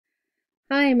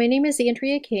Hi, my name is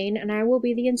Andrea Kane, and I will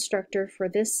be the instructor for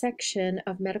this section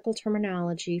of medical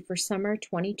terminology for summer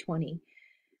 2020.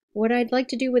 What I'd like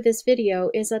to do with this video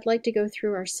is I'd like to go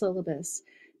through our syllabus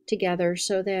together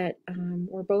so that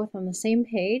we're both on the same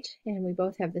page and we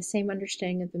both have the same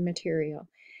understanding of the material.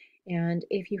 And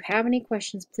if you have any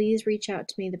questions, please reach out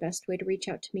to me. The best way to reach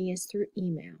out to me is through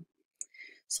email.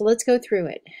 So let's go through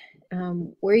it.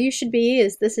 Where you should be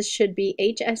is should be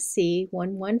HSC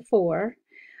 114.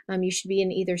 You should be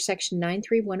in either section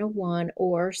 93101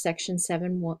 or section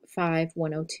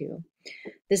 75102.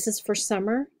 This is for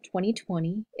summer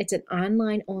 2020. It's an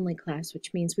online only class,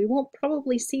 which means we won't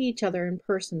probably see each other in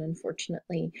person,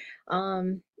 unfortunately.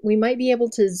 We might be able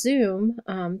to Zoom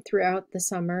throughout the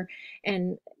summer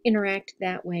and interact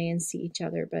that way and see each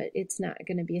other, but it's not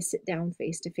going to be a sit down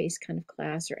face-to-face kind of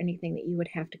class or anything that you would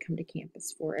have to come to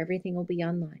campus for. Everything will be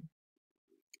online.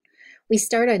 We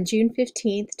start on June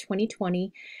 15th,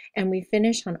 2020, and we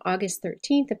finish on August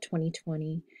 13th of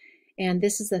 2020. And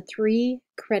this is a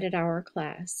 3-credit-hour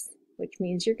class, which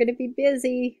means you're going to be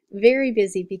busy, very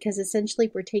busy, because essentially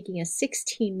we're taking a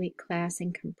 16-week class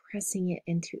and compressing it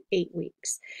into 8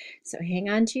 weeks. So hang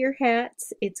on to your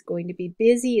hats. It's going to be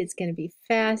busy. It's going to be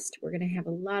fast. We're going to have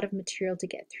a lot of material to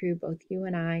get through, both you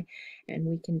and I, and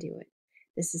we can do it.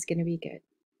 This is going to be good.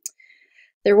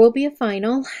 There will be a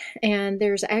final, and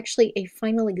there's actually a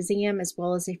final exam as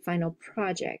well as a final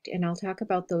project, and I'll talk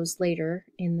about those later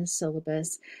in the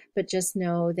syllabus, but just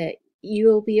know that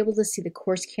you'll be able to see the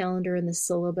course calendar in the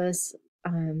syllabus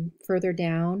further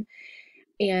down,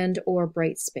 and or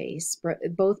Brightspace.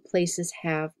 Both places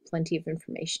have plenty of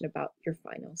information about your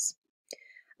finals.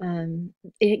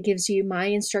 It gives you my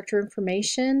instructor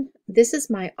information. This is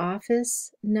my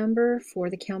office number for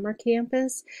the Kelmer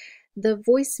campus. The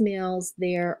voicemails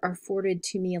there are forwarded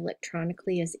to me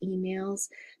electronically as emails,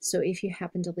 so if you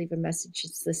happen to leave a message,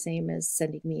 it's the same as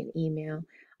sending me an email,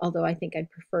 although I think I'd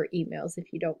prefer emails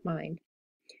if you don't mind.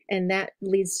 And that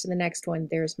leads to the next one.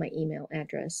 There's my email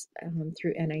address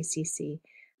through NICC.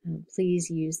 Please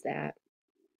use that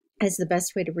as the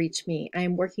best way to reach me. I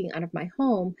am working out of my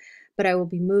home, but I will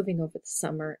be moving over the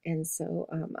summer, and so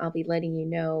I'll be letting you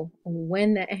know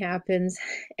when that happens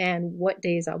and what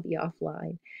days I'll be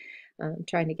offline.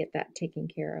 Trying to get that taken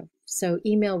care of. So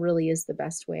email really is the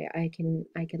best way. I can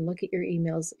look at your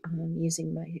emails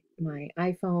using my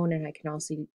iPhone, and I can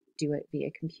also do it via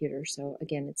computer. So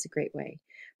again, it's a great way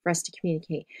for us to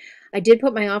communicate. I did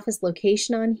put my office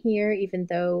location on here, even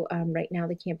though right now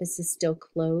the campus is still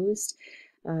closed.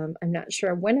 I'm not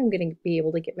sure when I'm going to be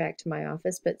able to get back to my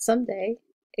office, but someday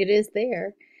it is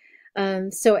there.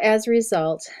 So as a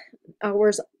result,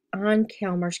 hours on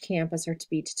Kelmer's campus are to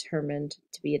be determined,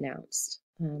 to be announced.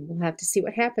 We'll have to see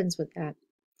what happens with that.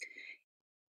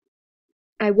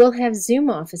 I will have Zoom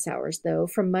office hours, though,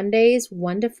 from Mondays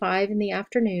 1 to 5 in the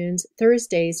afternoons,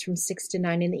 Thursdays from 6 to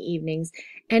 9 in the evenings.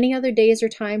 Any other days or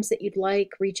times that you'd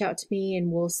like, reach out to me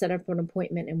and we'll set up an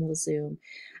appointment and we'll Zoom.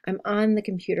 I'm on the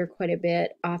computer quite a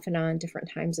bit, off and on, different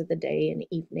times of the day and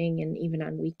evening and even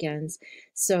on weekends.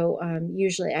 So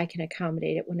usually I can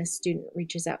accommodate it when a student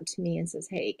reaches out to me and says,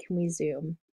 hey, can we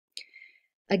Zoom?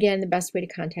 Again, the best way to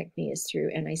contact me is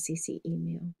through NICC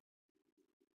email.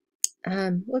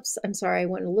 Whoops, I'm sorry, I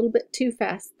went a little bit too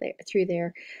fast through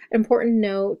there. An important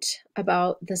note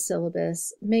about the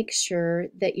syllabus: make sure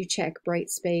that you check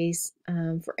Brightspace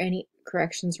for any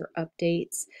corrections or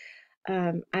updates.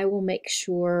 I will make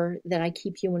sure that I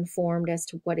keep you informed as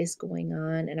to what is going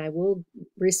on, and I will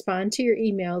respond to your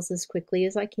emails as quickly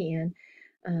as I can.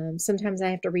 Sometimes I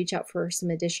have to reach out for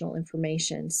some additional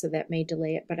information, so that may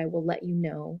delay it, but I will let you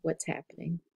know what's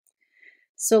happening.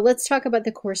 So let's talk about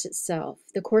the course itself.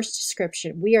 The course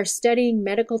description. We are studying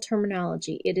medical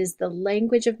terminology. It is the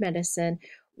language of medicine.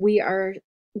 We are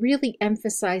really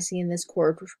emphasizing in this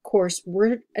course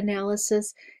word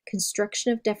analysis,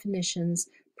 construction of definitions,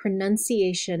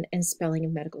 pronunciation, and spelling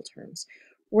of medical terms.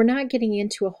 We're not getting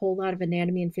into a whole lot of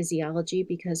anatomy and physiology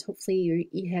because hopefully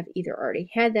you have either already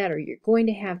had that or you're going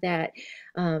to have that.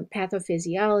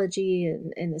 Pathophysiology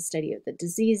and the study of the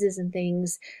diseases and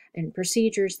things and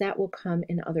procedures, that will come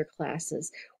in other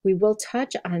classes. We will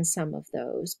touch on some of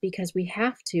those because we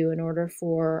have to in order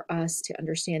for us to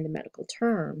understand the medical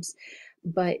terms,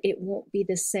 but it won't be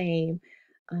the same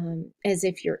as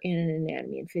if you're in an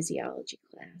anatomy and physiology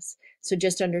class. So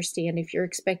just understand, if you're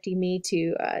expecting me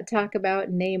to talk about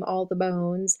and name all the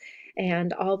bones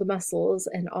and all the muscles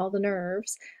and all the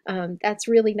nerves, that's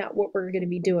really not what we're going to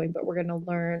be doing, but we're going to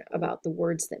learn about the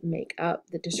words that make up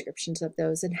the descriptions of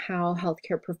those and how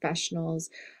healthcare professionals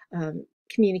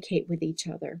communicate with each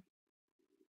other.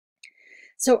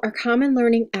 So our common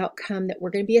learning outcome that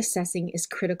we're going to be assessing is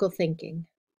critical thinking.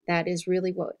 That is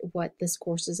really what this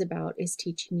course is about, is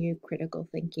teaching you critical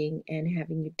thinking and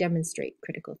having you demonstrate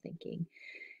critical thinking.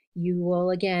 You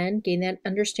will, again, gain that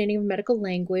understanding of medical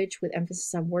language with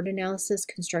emphasis on word analysis,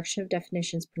 construction of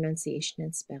definitions, pronunciation,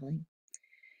 and spelling.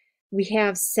 We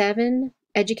have 7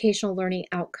 educational learning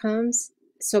outcomes.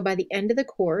 So by the end of the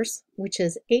course, which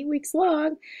is 8 weeks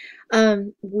long,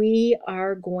 we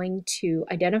are going to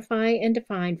identify and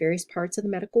define various parts of the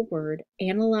medical word,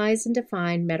 analyze and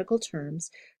define medical terms,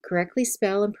 correctly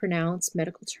spell and pronounce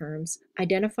medical terms,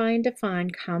 identify and define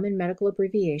common medical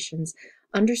abbreviations,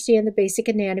 understand the basic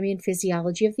anatomy and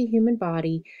physiology of the human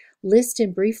body, list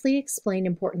and briefly explain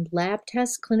important lab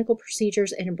tests, clinical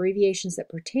procedures, and abbreviations that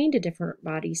pertain to different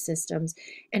body systems,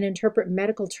 and interpret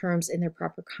medical terms in their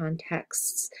proper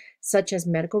contexts, such as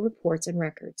medical reports and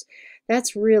records.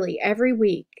 That's really every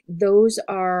week. Those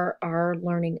are our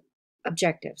learning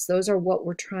objectives. Those are what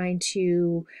we're trying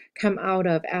to come out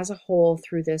of as a whole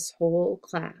through this whole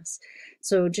class.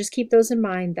 So just keep those in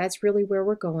mind. That's really where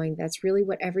we're going. That's really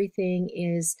what everything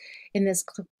is in this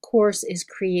course is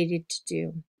created to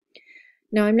do.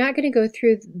 Now, I'm not going to go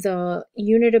through the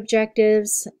unit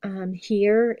objectives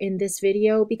here in this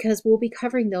video because we'll be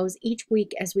covering those each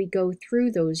week as we go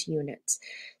through those units.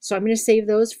 So I'm going to save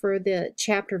those for the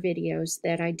chapter videos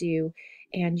that I do,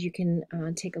 and you can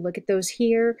take a look at those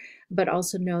here, but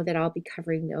also know that I'll be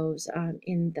covering those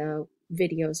in the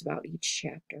videos about each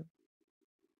chapter.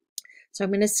 So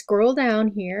I'm going to scroll down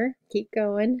here, keep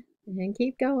going, and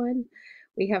keep going.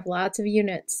 We have lots of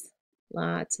units.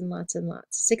 Lots and lots and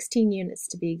lots. 16 units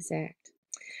to be exact.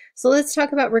 So let's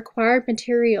talk about required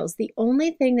materials. The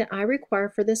only thing that I require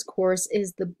for this course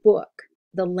is the book,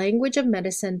 The Language of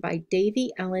Medicine by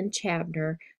Davy Ellen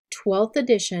Chabner, 12th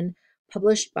edition,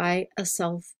 published by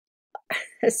Elsevier.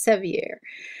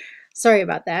 Sorry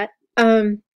about that.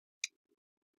 That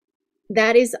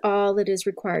is all that is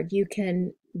required. You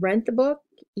can rent the book.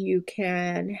 You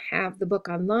can have the book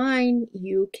online.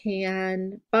 You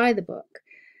can buy the book.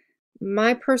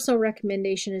 My personal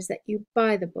recommendation is that you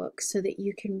buy the book so that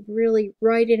you can really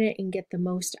write in it and get the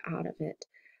most out of it.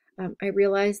 I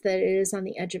realize that it is on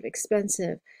the edge of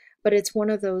expensive, but it's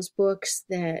one of those books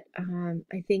that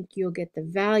I think you'll get the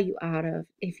value out of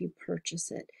if you purchase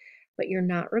it. But you're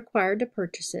not required to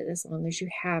purchase it as long as you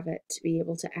have it to be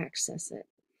able to access it.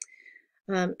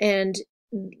 And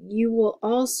you will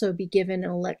also be given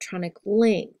an electronic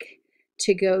link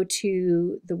to go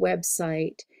to the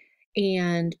website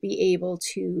and be able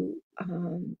to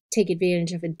take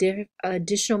advantage of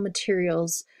additional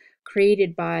materials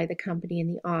created by the company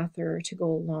and the author to go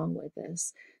along with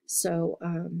this. So,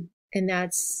 and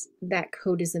that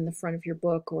code is in the front of your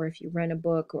book, or if you rent a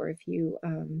book, or if you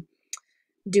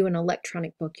do an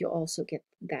electronic book, you'll also get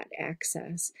that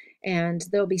access. And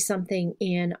there'll be something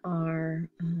in our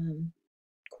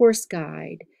course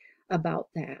guide about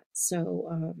that.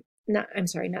 So, I'm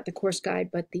sorry, not the course guide,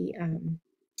 but the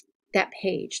that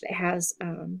page that has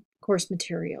course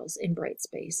materials in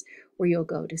Brightspace, where you'll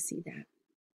go to see that.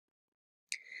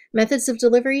 Methods of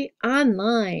delivery,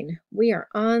 online. We are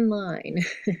online,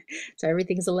 so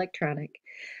everything's electronic.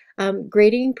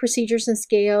 Grading procedures and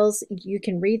scales, you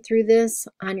can read through this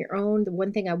on your own. The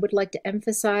one thing I would like to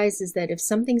emphasize is that if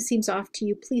something seems off to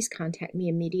you, please contact me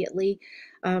immediately.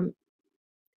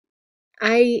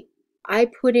 I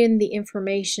put in the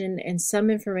information, and some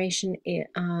information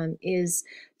is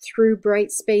through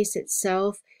Brightspace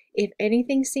itself. If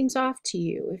anything seems off to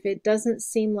you, if it doesn't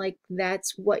seem like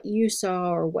that's what you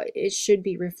saw or what it should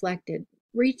be reflected,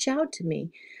 reach out to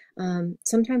me.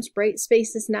 Sometimes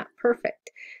Brightspace is not perfect,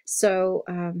 so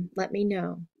let me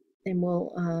know, and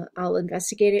I'll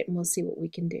investigate it and we'll see what we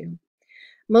can do.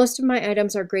 Most of my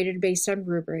items are graded based on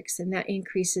rubrics, and that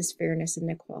increases fairness and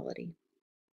equality.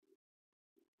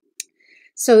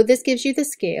 So this gives you the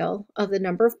scale of the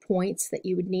number of points that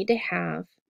you would need to have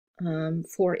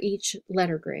for each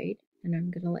letter grade, and I'm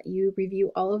going to let you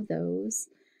review all of those.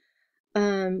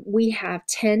 We have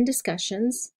 10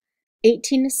 discussions,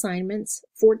 18 assignments,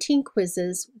 14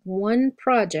 quizzes, 1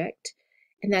 project,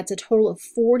 and that's a total of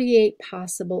 48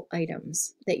 possible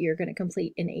items that you're going to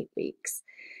complete in 8 weeks.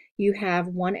 You have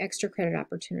 1 extra credit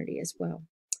opportunity as well.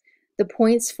 The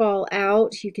points fall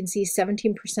out. You can see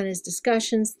 17% is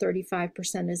discussions,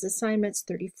 35% is assignments,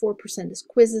 34% is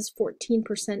quizzes,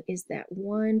 14% is that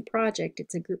 1 project.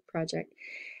 It's a group project,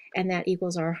 and that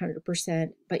equals our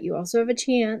 100%. But you also have a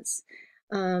chance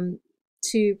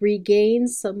to regain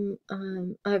some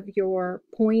of your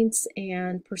points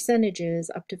and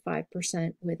percentages up to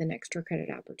 5% with an extra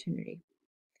credit opportunity.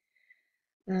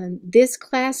 This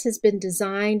class has been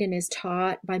designed and is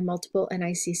taught by multiple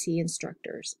NICC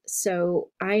instructors. So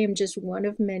I am just one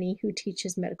of many who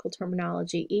teaches medical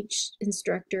terminology. Each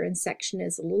instructor and section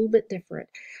is a little bit different.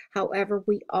 However,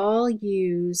 we all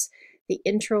use the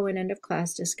intro and end of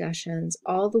class discussions,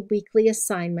 all the weekly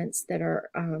assignments that are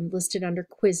listed under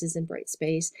quizzes in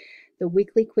Brightspace, the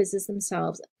weekly quizzes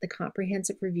themselves, the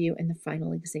comprehensive review, and the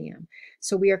final exam.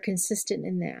 So we are consistent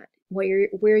in that.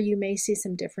 Where you may see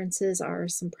some differences are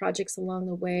some projects along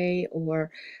the way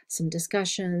or some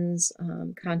discussions,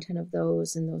 content of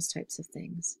those, and those types of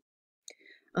things.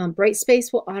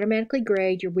 Brightspace will automatically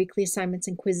grade your weekly assignments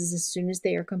and quizzes as soon as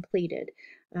they are completed.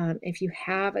 If you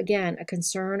have, again, a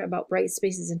concern about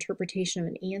Brightspace's interpretation of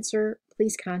an answer,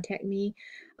 please contact me.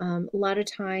 A lot of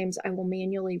times I will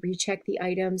manually recheck the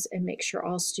items and make sure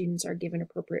all students are given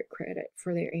appropriate credit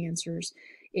for their answers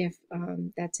if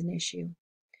that's an issue.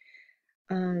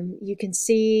 You can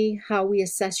see how we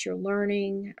assess your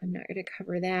learning. I'm not going to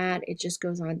cover that. It just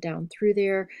goes on down through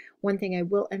there. One thing I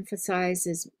will emphasize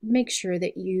is make sure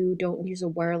that you don't use a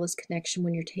wireless connection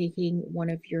when you're taking one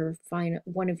of your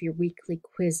weekly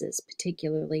quizzes,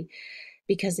 particularly,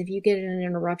 because if you get an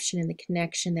interruption in the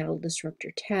connection, that'll disrupt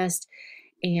your test,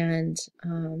 and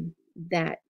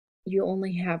that you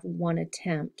only have one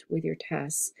attempt with your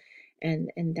tests,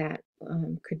 and that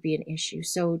could be an issue.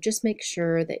 So just make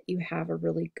sure that you have a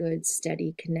really good,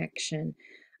 steady connection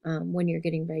when you're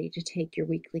getting ready to take your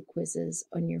weekly quizzes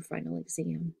on your final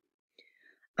exam.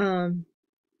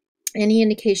 Any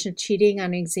indication of cheating on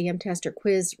an exam test or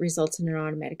quiz results in an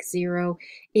automatic 0.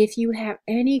 If you have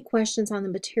any questions on the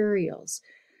materials,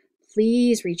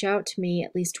 please reach out to me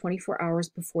at least 24 hours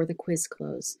before the quiz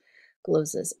closes.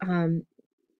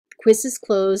 Quizzes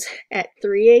close at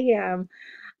 3 a.m.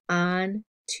 on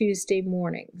Tuesday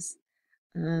mornings.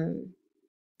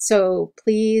 So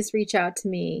please reach out to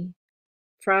me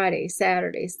Friday,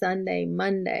 Saturday, Sunday,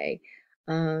 Monday,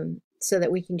 so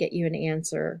that we can get you an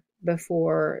answer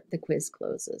before the quiz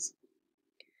closes.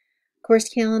 Course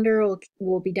calendar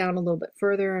will be down a little bit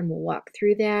further, and we'll walk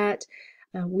through that.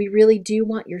 We really do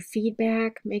want your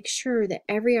feedback. Make sure that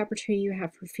every opportunity you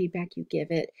have for feedback, you give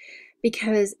it,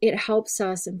 because it helps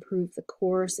us improve the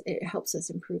course, it helps us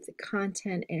improve the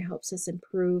content, it helps us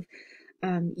improve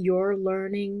your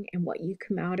learning and what you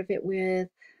come out of it with.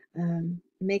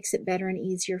 Makes it better and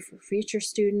easier for future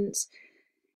students.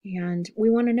 And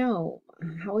we want to know,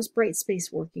 how is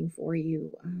Brightspace working for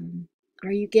you?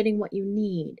 Are you getting what you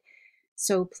need?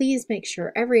 So please make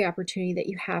sure every opportunity that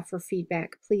you have for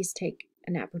feedback, please take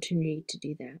an opportunity to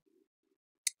do that.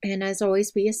 And as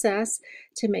always, we assess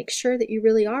to make sure that you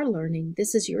really are learning.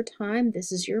 This is your time,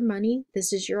 this is your money,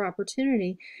 this is your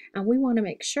opportunity, and we want to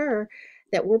make sure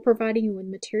that we're providing you with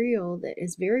material that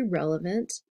is very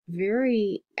relevant,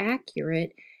 very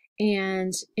accurate,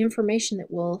 and information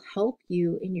that will help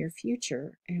you in your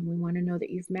future. And we want to know that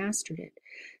you've mastered it.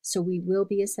 So we will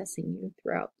be assessing you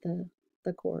throughout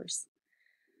the course.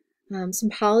 Some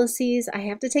policies: I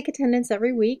have to take attendance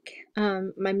every week.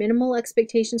 My minimal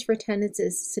expectations for attendance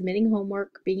is submitting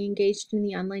homework, being engaged in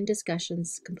the online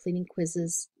discussions, completing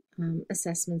quizzes,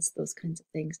 assessments, those kinds of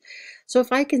things. So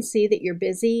if I can see that you're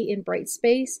busy in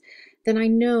Brightspace, then I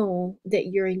know that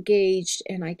you're engaged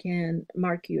and I can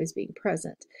mark you as being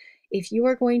present. If you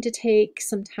are going to take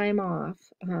some time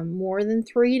off, more than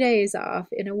 3 days off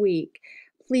in a week,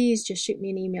 please just shoot me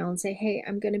an email and say, hey,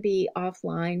 I'm going to be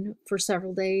offline for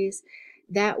several days.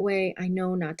 That way I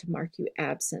know not to mark you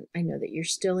absent. I know that you're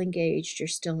still engaged, you're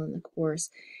still in the course.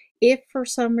 If for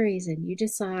some reason you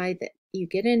decide that you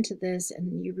get into this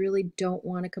and you really don't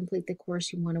want to complete the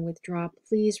course, you want to withdraw,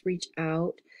 please reach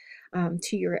out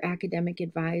to your academic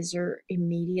advisor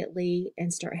immediately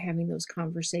and start having those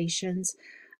conversations,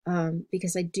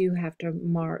 because I do have to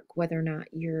mark whether or not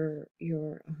you're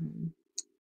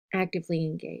actively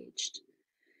engaged.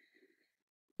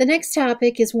 The next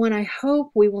topic is one I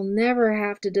hope we will never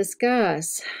have to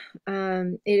discuss.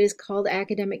 It is called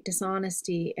academic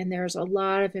dishonesty, and there's a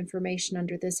lot of information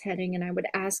under this heading, and I would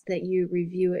ask that you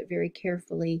review it very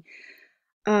carefully.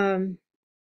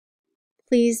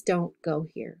 Please don't go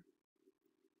here.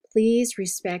 Please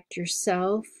respect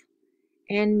yourself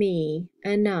and me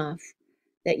enough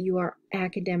that you are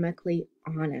academically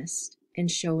honest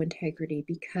and show integrity,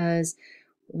 because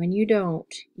when you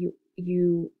don't,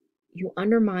 you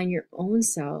undermine your own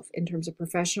self in terms of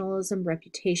professionalism,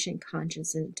 reputation,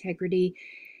 conscience, and integrity.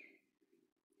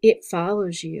 It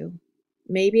follows you.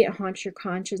 Maybe it haunts your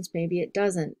conscience, maybe it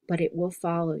doesn't, but it will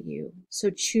follow you. So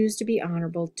choose to be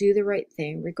honorable, do the right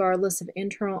thing, regardless of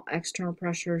internal, external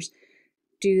pressures.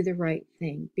 Do the right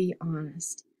thing, be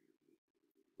honest.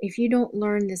 If you don't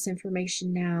learn this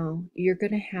information now, you're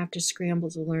going to have to scramble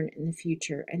to learn it in the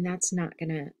future, and that's not going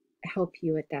to help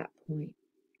you at that point.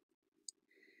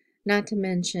 Not to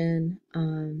mention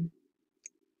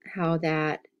how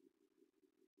that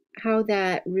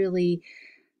really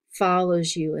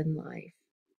follows you in life.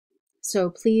 So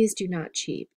please do not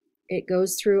cheat. It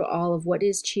goes through all of what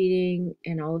is cheating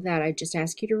and all of that. I just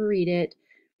ask you to read it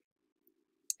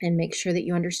and make sure that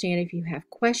you understand. If you have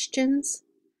questions,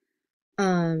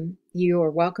 you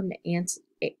are welcome to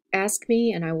ask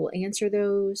me and I will answer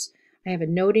those. I have a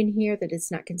note in here that it's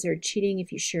not considered cheating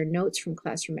if you share notes from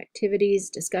classroom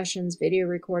activities, discussions, video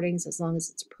recordings, as long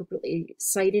as it's appropriately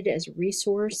cited as a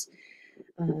resource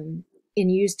and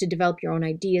used to develop your own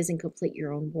ideas and complete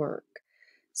your own work.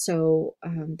 So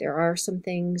there are some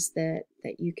things that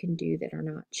you can do that are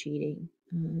not cheating.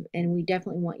 And we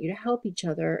definitely want you to help each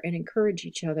other and encourage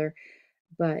each other,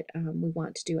 but we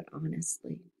want to do it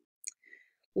honestly.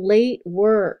 Late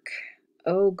work.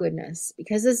 Oh goodness,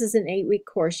 because this is an 8-week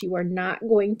course, you are not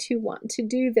going to want to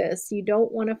do this. You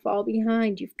don't want to fall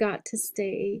behind. You've got to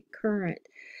stay current.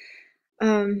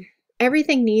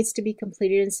 Everything needs to be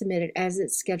completed and submitted as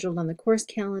it's scheduled on the course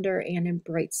calendar and in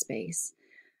Brightspace.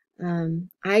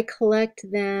 I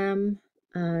collect them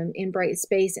in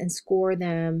Brightspace and score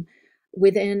them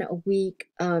within a week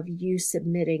of you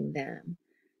submitting them.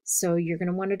 So you're going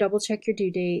to want to double check your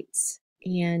due dates,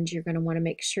 and you're going to want to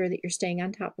make sure that you're staying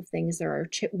on top of things. There are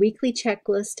weekly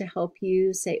checklists to help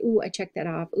you say, ooh, I checked that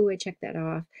off. Ooh, I checked that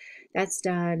off. That's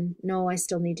done. No, I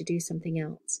still need to do something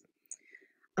else.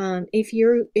 If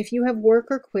you have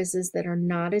work or quizzes that are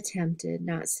not attempted,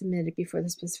 not submitted before the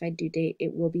specified due date,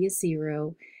 it will be a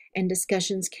 0, and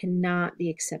discussions cannot be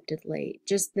accepted late.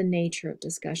 Just the nature of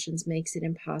discussions makes it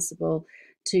impossible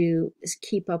to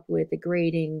keep up with the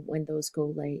grading when those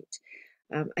go late.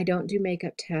 I don't do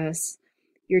makeup tests.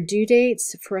 Your due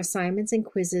dates for assignments and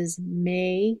quizzes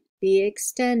may be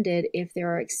extended if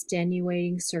there are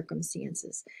extenuating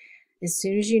circumstances. As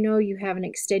soon as you know you have an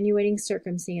extenuating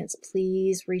circumstance,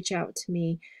 please reach out to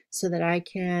me so that I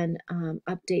can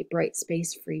update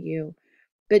Brightspace for you.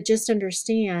 But just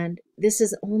understand, this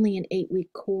is only an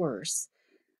 8-week course,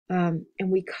 and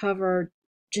we cover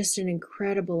just an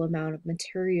incredible amount of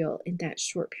material in that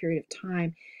short period of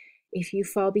time. If you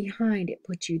fall behind, it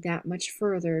puts you that much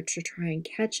further to try and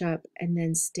catch up and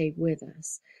then stay with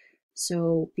us.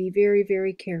 So be very,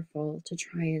 very careful to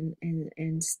try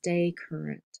and stay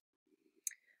current.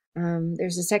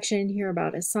 There's a section in here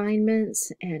about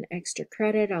assignments and extra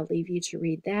credit. I'll leave you to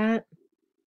read that.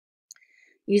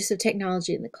 Use of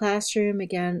technology in the classroom.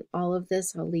 Again, all of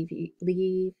this I'll leave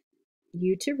you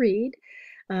to read.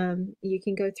 You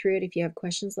can go through it. If you have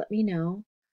questions, let me know.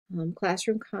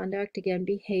 Classroom conduct, again,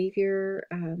 behavior.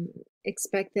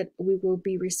 Expect that we will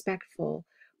be respectful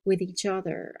with each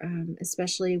other,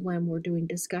 especially when we're doing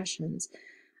discussions.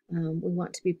 We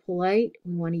want to be polite.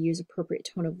 We want to use appropriate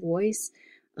tone of voice.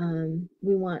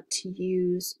 We want to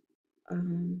use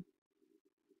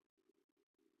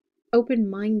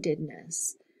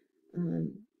open-mindedness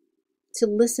to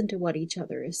listen to what each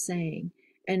other is saying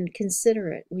and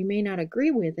consider it. We may not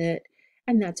agree with it,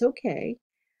 and that's okay.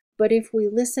 But if we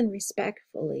listen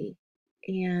respectfully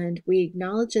and we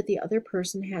acknowledge that the other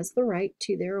person has the right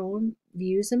to their own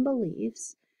views and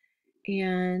beliefs,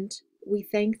 and we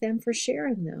thank them for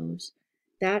sharing those,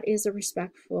 that is a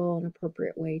respectful and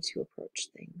appropriate way to approach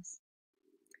things.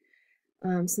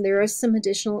 So there is some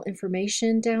additional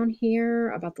information down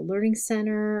here about the Learning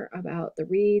Center, about the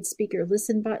read, speaker,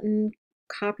 listen button,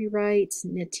 copyrights,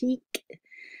 netiquette,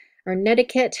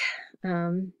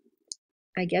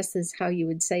 I guess is how you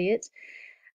would say it.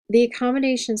 The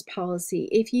accommodations policy.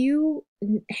 If you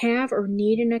have or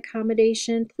need an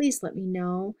accommodation, please let me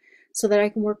know so that I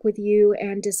can work with you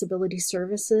and Disability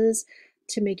Services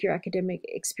to make your academic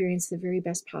experience the very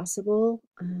best possible.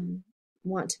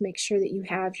 Want to make sure that you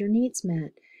have your needs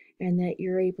met and that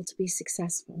you're able to be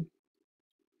successful.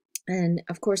 And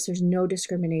of course, there's no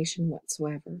discrimination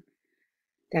whatsoever.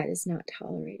 That is not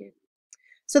tolerated.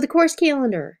 So the course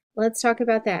calendar, let's talk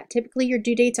about that. Typically, your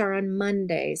due dates are on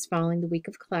Mondays following the week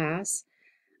of class.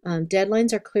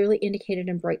 Deadlines are clearly indicated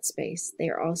in Brightspace. They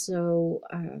are also,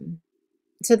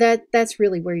 so that's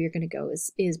really where you're going to go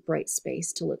is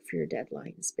Brightspace to look for your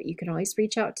deadlines. But you can always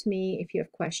reach out to me if you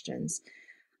have questions.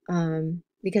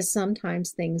 Because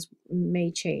sometimes things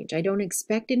may change. I don't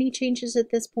expect any changes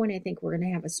at this point. I think we're going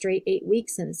to have a straight 8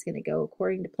 weeks and it's going to go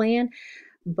according to plan.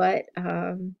 But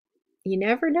you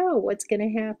never know what's going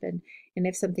to happen. And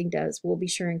if something does, we'll be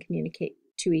sure and communicate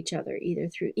to each other, either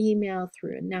through email,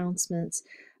 through announcements.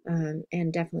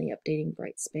 and definitely updating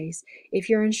Brightspace. If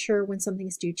you're unsure when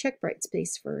something's due, check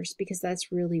Brightspace first, because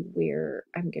that's really where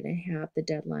I'm going to have the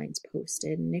deadlines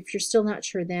posted. And if you're still not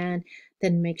sure then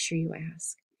make sure you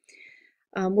ask.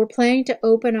 We're planning to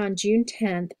open on June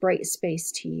 10th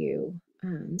Brightspace to you,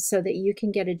 so that you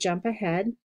can get a jump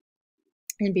ahead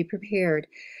and be prepared.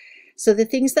 So the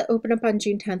things that open up on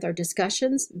June 10th are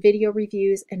discussions, video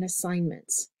reviews, and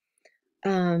assignments.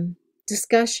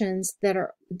 Discussions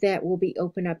that will be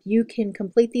open up. You can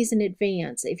complete these in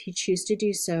advance if you choose to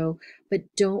do so, but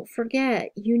don't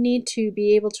forget, you need to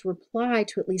be able to reply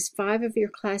to at least 5 of your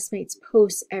classmates'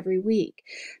 posts every week.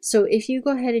 So if you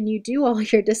go ahead and you do all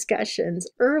your discussions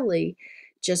early,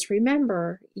 just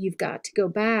remember you've got to go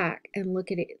back and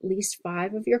look at least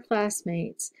 5 of your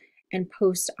classmates and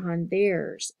post on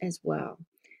theirs as well.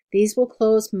 These will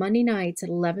close Monday nights at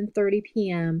 11:30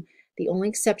 p.m. The only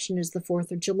exception is the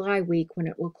 4th of July week, when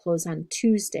it will close on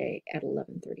Tuesday at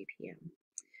 11:30 p.m.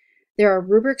 There are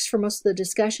rubrics for most of the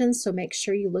discussions, so make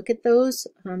sure you look at those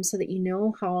so that you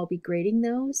know how I'll be grading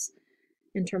those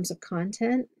in terms of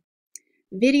content.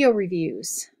 Video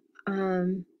reviews.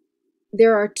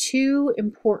 There are 2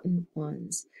 important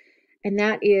ones, and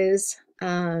that is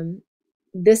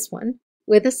this one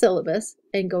with a syllabus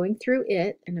and going through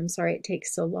it, and I'm sorry it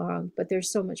takes so long, but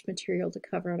there's so much material to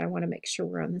cover and I want to make sure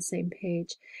we're on the same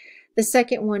page. The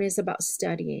second one is about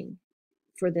studying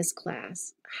for this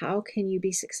class. How can you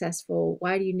be successful?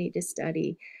 Why do you need to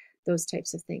study? Those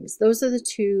types of things. Those are the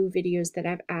 2 videos that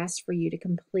I've asked for you to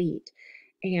complete,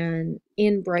 and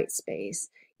in Brightspace.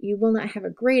 You will not have a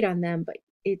grade on them, but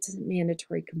it's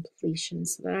mandatory completion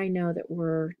so that I know that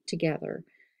we're together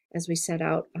as we set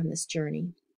out on this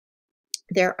journey.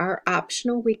 There are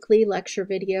optional weekly lecture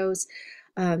videos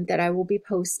that I will be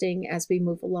posting as we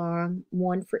move along,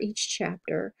 1 for each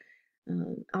chapter.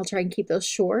 I'll try and keep those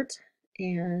short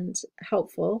and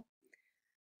helpful,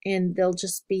 and they'll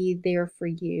just be there for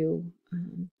you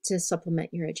to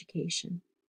supplement your education.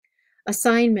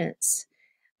 Assignments.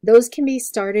 Those can be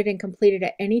started and completed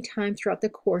at any time throughout the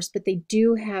course, but they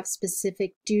do have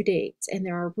specific due dates, and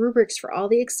there are rubrics for all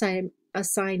the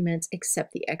assignments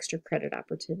except the extra credit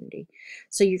opportunity.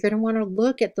 So you're going to want to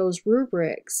look at those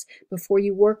rubrics before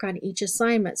you work on each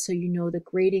assignment so you know the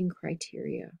grading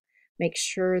criteria. Make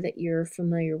sure that you're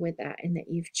familiar with that and that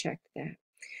you've checked that.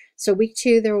 So week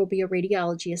 2, there will be a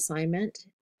radiology assignment.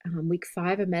 Week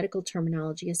 5, a medical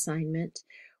terminology assignment.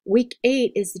 Week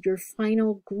 8 is your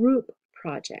final group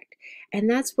project, and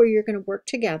that's where you're going to work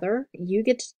together. You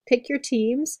get to pick your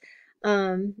teams,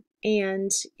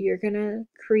 and you're going to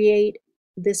create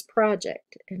this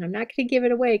project. And I'm not going to give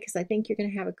it away because I think you're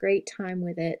going to have a great time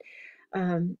with it,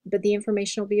 but the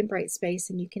information will be in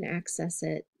Brightspace and you can access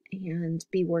it and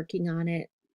be working on it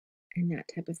and that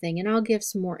type of thing. And I'll give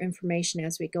some more information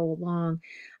as we go along.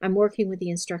 I'm working with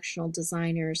the instructional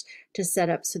designers to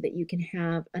set up so that you can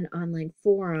have an online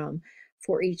forum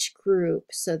for each group,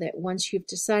 so that once you've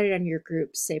decided on your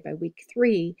group, say by week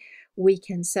 3, we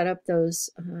can set up those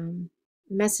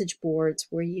message boards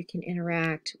where you can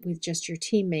interact with just your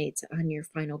teammates on your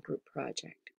final group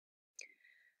project.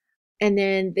 And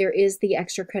then there is the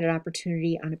extra credit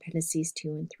opportunity on appendices 2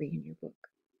 and 3 in your book.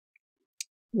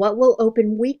 What will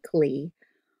open weekly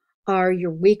are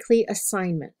your weekly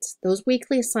assignments. Those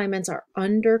weekly assignments are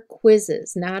under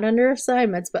quizzes, not under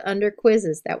assignments, but under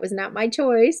quizzes. That was not my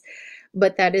choice,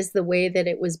 but that is the way that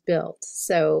it was built.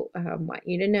 So I want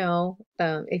you to know,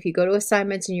 if you go to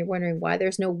assignments and you're wondering why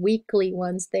there's no weekly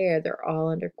ones there, they're all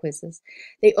under quizzes.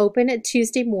 They open at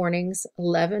Tuesday mornings,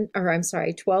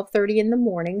 12:30 in the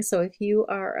morning. So if you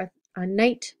are a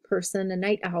night person, a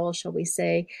night owl, shall we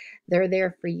say, they're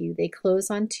there for you. They close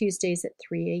on Tuesdays at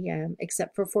 3 a.m.,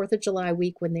 except for 4th of July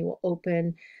week, when they will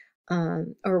open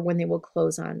or when they will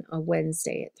close on a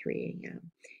Wednesday at 3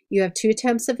 a.m. You have 2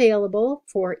 attempts available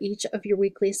for each of your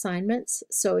weekly assignments.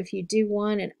 So if you do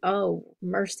one and, oh,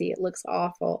 mercy, it looks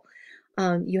awful,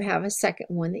 you have a second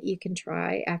one that you can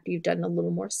try after you've done a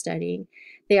little more studying.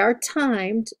 They are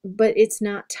timed, but it's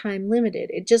not time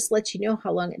limited. It just lets you know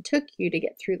how long it took you to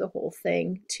get through the whole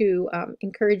thing, to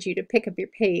encourage you to pick up your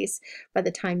pace by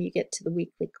the time you get to the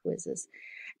weekly quizzes.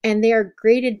 And they are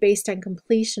graded based on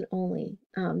completion only,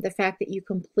 the fact that you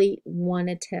complete 1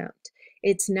 attempt.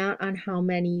 It's not on how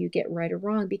many you get right or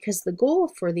wrong, because the goal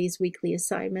for these weekly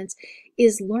assignments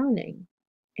is learning.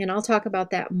 And I'll talk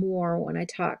about that more when I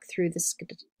talk through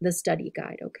the study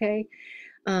guide, okay?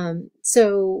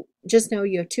 So just know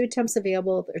you have 2 attempts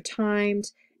available, they're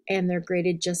timed, and they're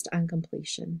graded just on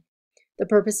completion. The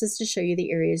purpose is to show you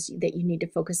the areas that you need to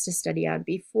focus to study on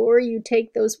before you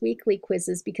take those weekly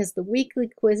quizzes, because the weekly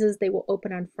quizzes, they will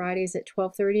open on Fridays at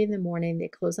 12:30 in the morning. They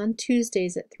close on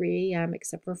Tuesdays at 3 a.m.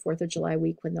 except for 4th of July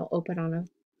week, when they'll open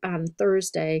on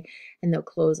Thursday and they'll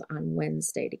close on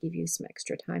Wednesday to give you some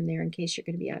extra time there in case you're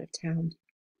going to be out of town.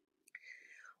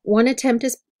 One attempt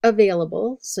is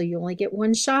available, so you only get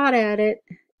one shot at it.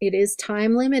 It is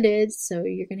time limited, so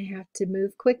you're going to have to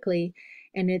move quickly,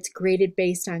 and it's graded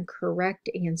based on correct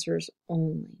answers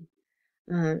only.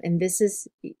 And this is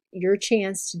your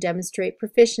chance to demonstrate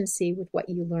proficiency with what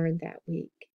you learned that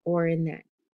week, or in that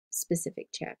specific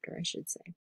chapter, I should say.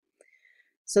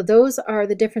 So those are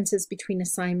the differences between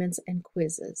assignments and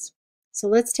quizzes. So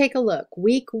let's take a look.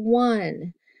 Week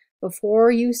 1.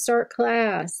 Before you start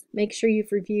class, make sure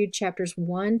you've reviewed chapters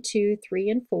 1, 2, 3,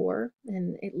 and 4,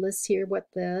 and it lists here what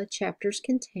the chapters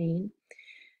contain.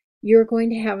 You're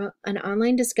going to have an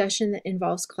online discussion that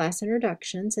involves class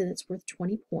introductions, and it's worth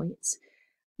 20 points.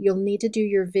 You'll need to do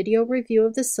your video review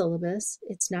of the syllabus.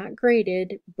 It's not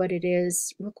graded, but it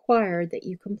is required that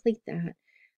you complete that.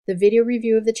 The video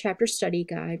review of the chapter study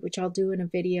guide, which I'll do in a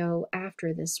video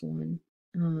after this one,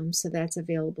 so that's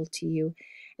available to you.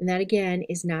 And that again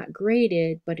is not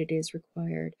graded, but it is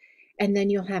required. And then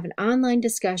you'll have an online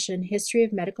discussion, history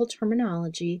of medical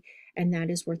terminology, and that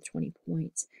is worth 20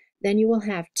 points. Then you will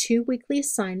have 2 weekly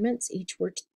assignments, each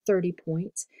worth 30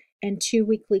 points, and 2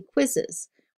 weekly quizzes.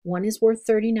 One is worth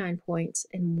 39 points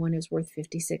and one is worth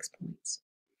 56 points.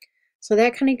 So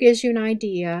that kind of gives you an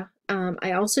idea.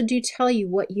 I also do tell you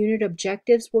what unit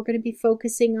objectives we're going to be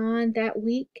focusing on that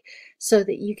week, so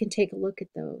that you can take a look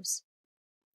at those.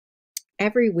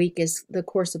 Every week is the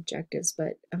course objectives,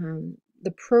 but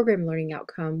the program learning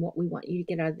outcome, what we want you to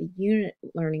get out of the unit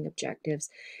learning objectives,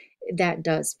 that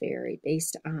does vary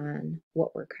based on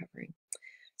what we're covering.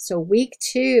 So week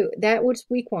 2, that was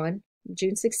week 1,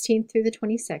 June 16th through the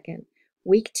 22nd.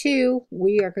 Week 2,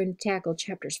 we are going to tackle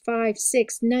chapters 5,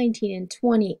 6, 19, and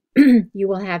 20. You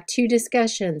will have 2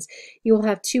 discussions. You will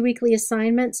have 2 weekly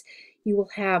assignments. You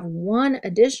will have 1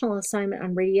 additional assignment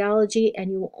on radiology,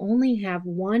 and you will only have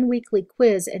 1 weekly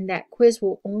quiz, and that quiz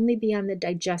will only be on the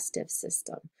digestive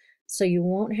system. So you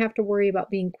won't have to worry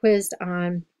about being quizzed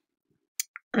on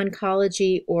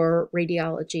oncology or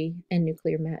radiology and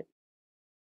nuclear med.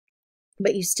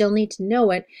 But you still need to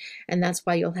know it, and that's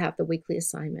why you'll have the weekly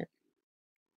assignment.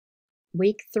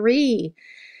 Week 3,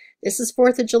 this is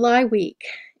 4th of July week,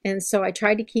 and so I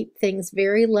tried to keep things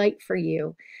very light for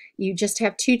you. You just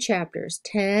have 2 chapters,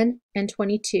 10 and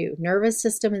 22, nervous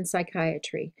system and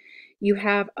psychiatry. You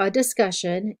have a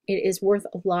discussion. It is worth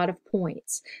a lot of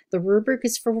points. The rubric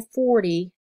is for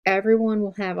 40. Everyone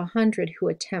will have 100 who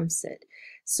attempts it.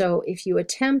 So if you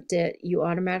attempt it, you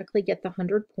automatically get the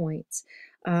 100 points,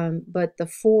 but the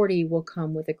 40 will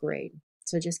come with a grade.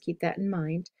 So just keep that in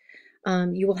mind.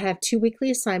 You will have 2 weekly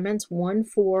assignments, 1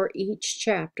 for each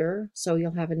chapter. So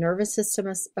you'll have a nervous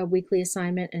system, a weekly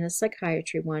assignment, and a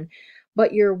psychiatry one.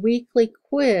 But your weekly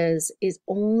quiz is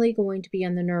only going to be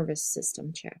on the nervous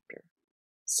system chapter.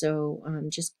 So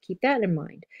just keep that in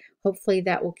mind. Hopefully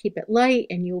that will keep it light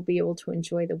and you'll be able to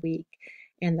enjoy the week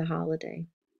and the holiday.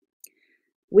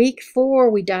 Week 4,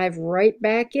 we dive right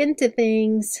back into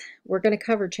things. We're going to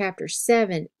cover chapters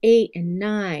 7, 8, and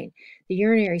 9, the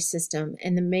urinary system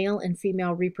and the male and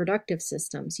female reproductive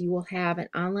systems. You will have an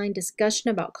online discussion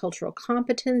about cultural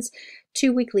competence,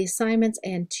 2 weekly assignments,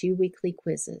 and 2 weekly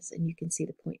quizzes. And you can see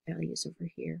the point values over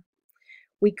here.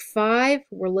 Week 5,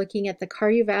 we're looking at the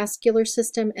cardiovascular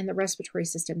system and the respiratory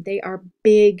system. They are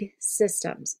big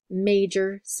systems,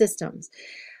 major systems.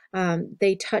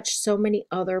 They touch so many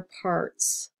other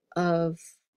parts of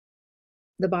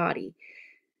the body.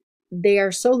 They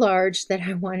are so large that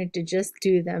I wanted to just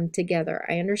do them together.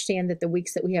 I understand that the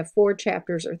weeks that we have 4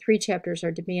 chapters or 3 chapters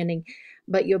are demanding,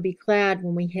 but you'll be glad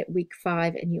when we hit week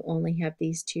 5 and you only have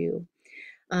these 2.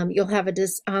 You'll have an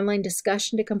online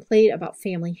discussion to complete about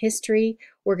family history.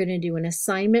 We're going to do an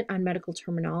assignment on medical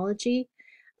terminology.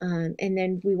 And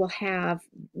then we will have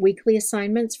weekly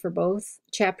assignments for both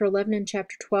Chapter 11 and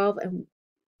Chapter 12, and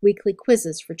weekly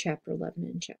quizzes for Chapter 11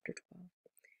 and Chapter 12.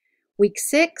 Week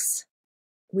 6,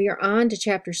 we are on to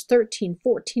Chapters 13,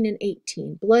 14, and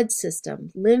 18, blood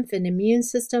system, lymph and immune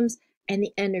systems, and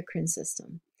the endocrine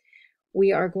system.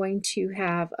 We are going to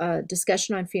have a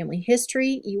discussion on family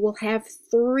history. You will have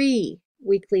 3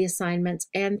 weekly assignments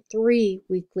and 3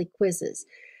 weekly quizzes.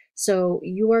 So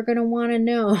you are going to want to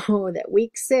know that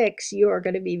week 6, you are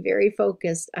going to be very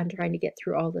focused on trying to get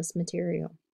through all this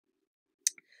material.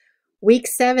 Week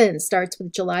 7 starts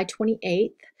with July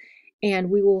 28th, and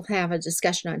we will have a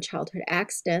discussion on childhood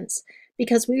accidents,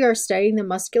 because we are studying the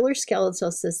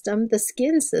musculoskeletal system, the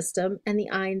skin system, and the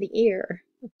eye and the ear,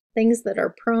 things that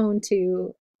are prone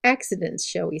to accidents,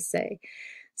 shall we say.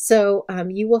 So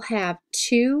you will have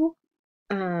two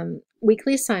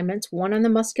weekly assignments, one on the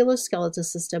musculoskeletal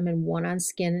system and one on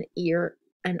skin, ear,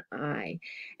 and eye.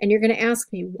 And you're going to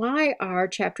ask me, why are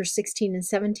chapter 16 and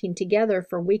 17 together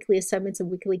for weekly assignments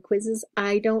and weekly quizzes?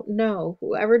 I don't know.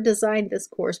 Whoever designed this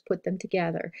course put them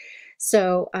together.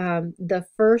 So the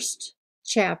first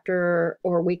chapter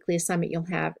or weekly assignment you'll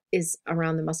have is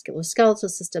around the musculoskeletal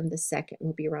system. The second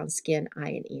will be around skin, eye,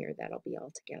 and ear. That'll be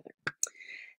all together.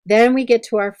 Then we get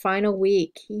to our final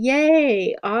week.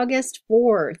 Yay, August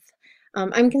 4th.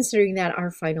 I'm considering that our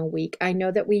final week. I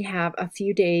know that we have a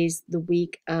few days the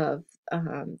week of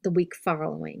the week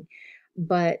following,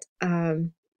 but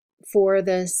for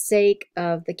the sake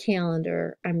of the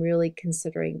calendar, I'm really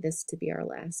considering this to be our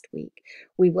last week.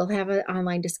 We will have an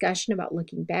online discussion about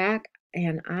looking back,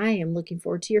 and I am looking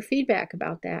forward to your feedback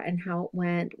about that and how it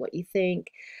went, what you think,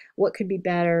 what could be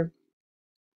better,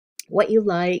 what you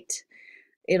liked.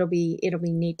 It'll be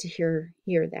neat to hear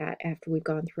that after we've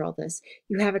gone through all this.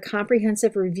 You have a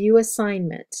comprehensive review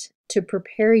assignment to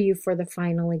prepare you for the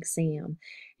final exam.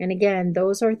 And again,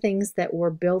 those are things that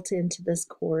were built into this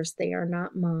course. They are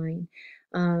not mine,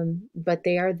 but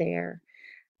they are there.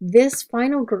 This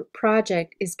final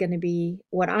project is going to be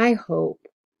what I hope,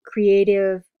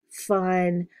 creative,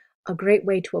 fun, a great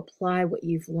way to apply what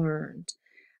you've learned.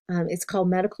 It's called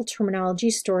Medical Terminology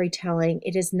Storytelling.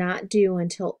 It is not due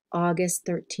until August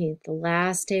 13th, the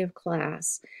last day of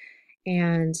class.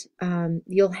 And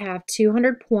you'll have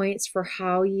 200 points for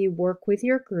how you work with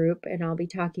your group, and I'll be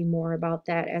talking more about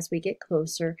that as we get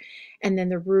closer. And then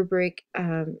the rubric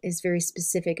is very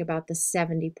specific about the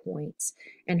 70 points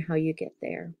and how you get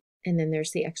there. And then there's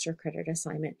the extra credit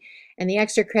assignment. And the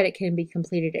extra credit can be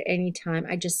completed at any time.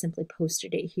 I just simply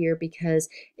posted it here because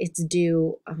it's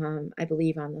due, I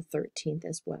believe, on the 13th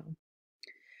as well.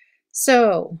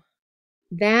 So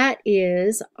that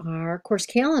is our course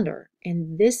calendar,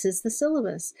 and this is the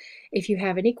syllabus. If you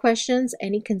have any questions,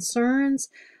 any concerns,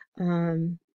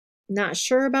 not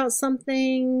sure about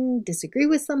something, disagree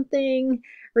with something,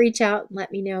 reach out,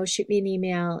 let me know, shoot me an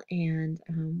email, and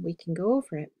we can go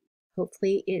over it.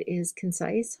 Hopefully it is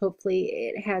concise. Hopefully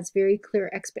it has very clear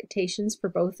expectations for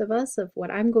both of us of what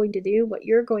I'm going to do, what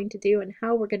you're going to do, and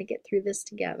how we're going to get through this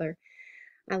together.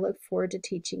 I look forward to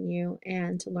teaching you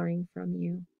and to learning from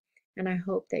you. And I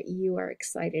hope that you are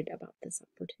excited about this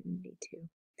opportunity too.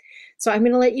 So I'm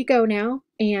going to let you go now,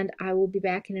 and I will be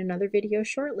back in another video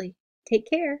shortly. Take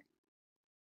care.